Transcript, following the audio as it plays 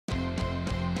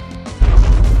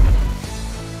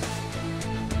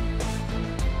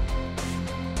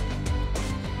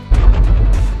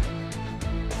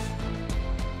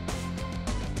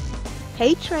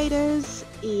Hey traders,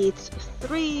 it's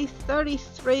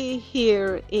 3:33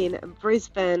 here in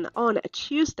Brisbane on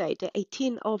Tuesday, the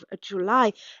 18th of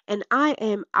July, and I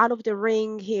am out of the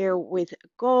ring here with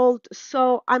gold.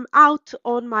 So I'm out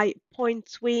on my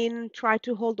point win, try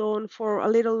to hold on for a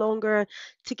little longer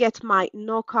to get my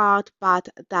knockout, but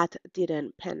that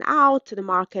didn't pan out. The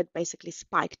market basically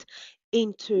spiked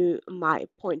into my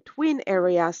point win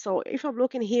area. So if I'm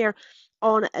looking here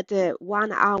on the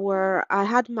 1 hour, I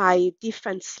had my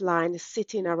defense line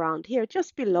sitting around here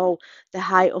just below the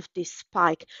high of this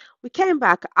spike. We came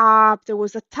back up. There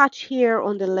was a touch here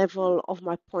on the level of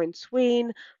my point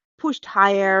swing, pushed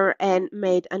higher and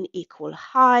made an equal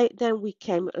high. Then we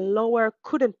came lower,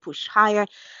 couldn't push higher.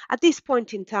 At this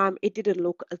point in time, it didn't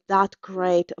look that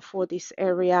great for this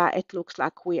area. It looks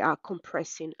like we are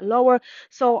compressing lower.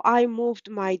 So I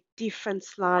moved my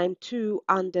defense line to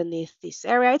underneath this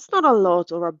area. It's not a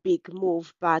lot or a big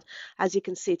move, but as you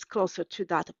can see, it's closer to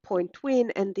that point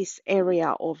win and this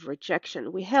area of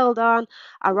rejection. We held on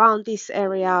around this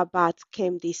area, but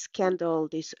came this candle,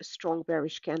 this strong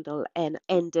bearish candle, and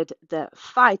ended the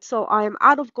fight. So I am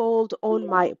out of gold on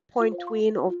my point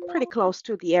win, or pretty close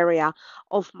to the area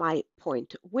of my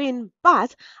point win,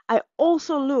 but I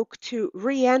also look to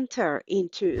re-enter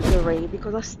into the ring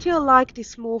because I still like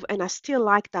this move and I still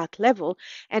like that level.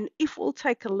 And if we'll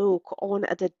take a look on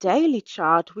the daily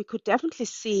chart, we could definitely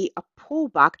see a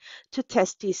pullback to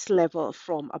test this level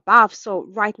from above. So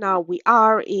right now we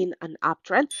are in an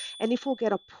uptrend, and if we'll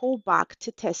get a pullback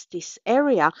to test this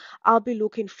area, I'll be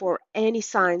looking for any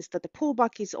signs that the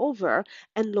pullback is over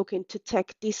and looking to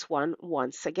take this one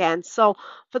once again. So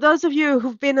for those of you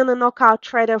who've been in a knockout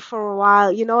trader for a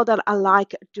while, you know that I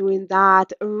like doing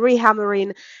that,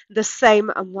 rehammering the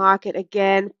same market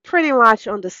again, pretty much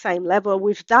on the same level.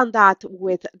 We've done that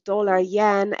with dollar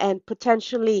yen and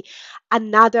potentially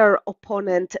another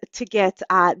opponent to get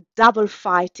a double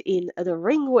fight in the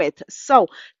ring with. So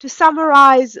to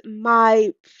summarize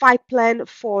my fight plan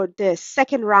for the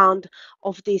second round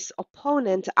of this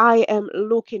opponent, I am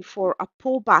looking for a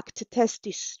pullback to test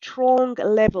this strong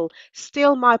level,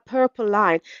 still my purple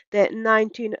line, the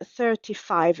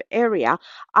 1935 area.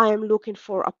 I am looking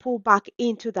for a pullback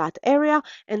into that area,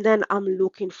 and then I'm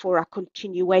looking for a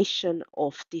continuation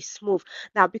of this move.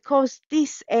 Now, because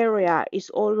this area is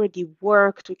already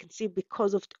worked, we can see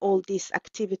because of all this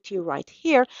activity right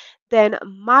here, then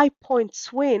my point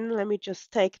swing, let me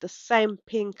just take the same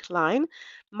pink line,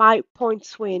 my point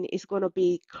swing is going to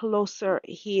be closer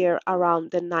here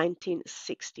around the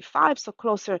 1965, so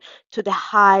closer to the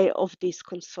high of this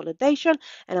consolidation,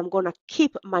 and I'm going to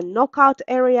keep my knockout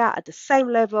area at the same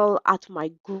level at my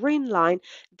green line,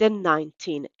 the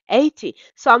 1980.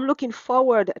 So I'm looking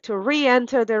forward to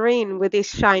re-enter the ring with this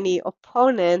shiny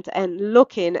opponent and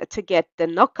looking to get the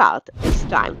knockout this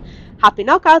time. Happy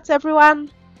knockouts,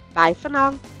 everyone! Bye for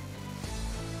now.